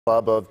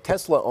Club of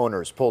Tesla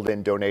owners pulled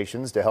in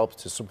donations to help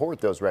to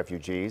support those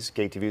refugees.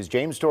 KTVU's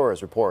James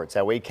Torres reports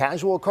how a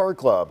casual car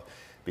club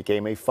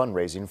became a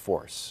fundraising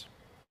force.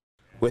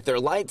 With their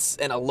lights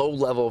and a low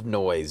level of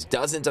noise,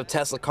 dozens of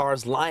Tesla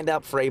cars lined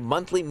up for a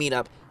monthly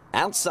meetup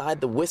outside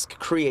the Whisk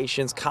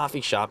Creations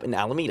coffee shop in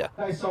Alameda.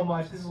 Thanks so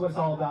much. This is what it's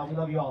all about. We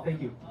love you all. Thank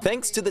you.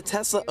 Thanks to the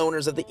Tesla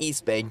owners of the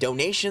East Bay,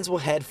 donations will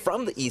head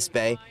from the East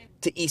Bay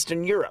to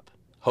Eastern Europe,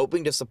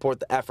 hoping to support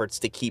the efforts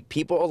to keep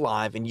people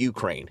alive in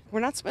Ukraine. We're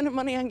not spending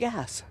money on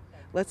gas.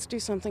 Let's do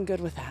something good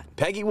with that.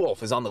 Peggy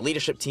Wolf is on the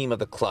leadership team of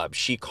the club.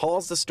 She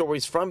calls the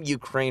stories from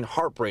Ukraine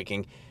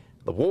heartbreaking.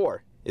 The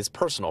war is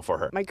personal for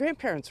her. My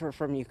grandparents were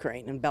from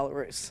Ukraine and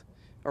Belarus,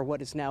 or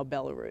what is now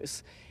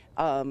Belarus.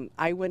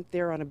 I went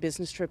there on a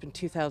business trip in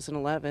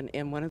 2011,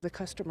 and one of the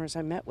customers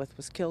I met with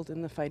was killed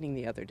in the fighting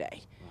the other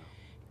day.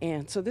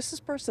 And so this is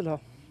personal,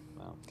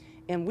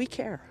 and we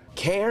care.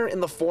 Care in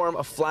the form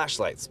of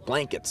flashlights,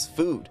 blankets,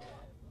 food.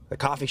 The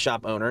coffee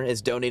shop owner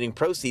is donating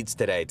proceeds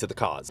today to the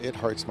cause. It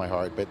hurts my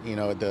heart, but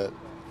the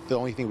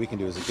only thing we can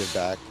do is give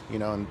back,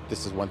 and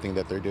this is one thing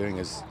that they're doing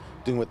is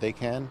doing what they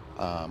can.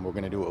 We're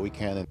going to do what we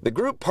can. The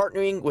group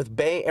partnering with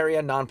Bay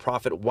Area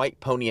nonprofit White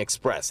Pony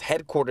Express,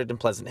 headquartered in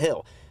Pleasant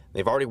Hill.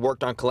 They've already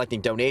worked on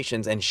collecting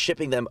donations and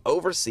shipping them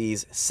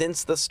overseas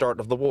since the start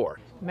of the war.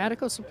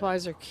 Medical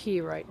supplies are key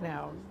right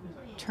now.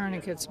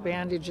 Tourniquets,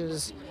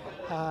 bandages,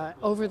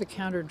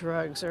 over-the-counter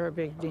drugs are a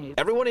big need.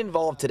 Everyone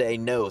involved today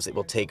knows it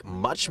will take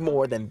much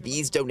more than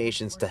these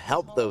donations to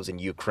help those in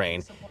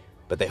Ukraine,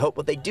 but they hope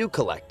what they do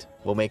collect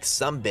will make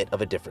some bit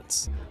of a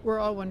difference. We're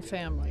all one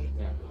family,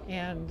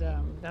 and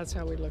that's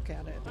how we look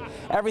at it.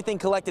 Everything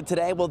collected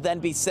today will then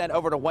be sent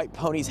over to White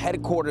Pony's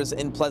headquarters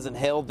in Pleasant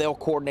Hill. They'll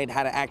coordinate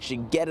how to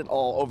actually get it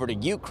all over to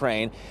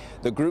Ukraine.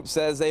 The group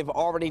says they've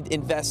already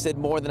invested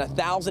more than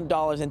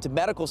 $1,000 into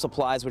medical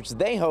supplies, which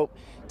they hope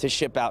to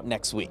ship out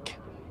next week.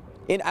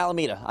 In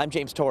Alameda, I'm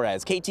James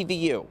Torres,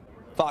 KTVU,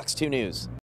 Fox 2 News.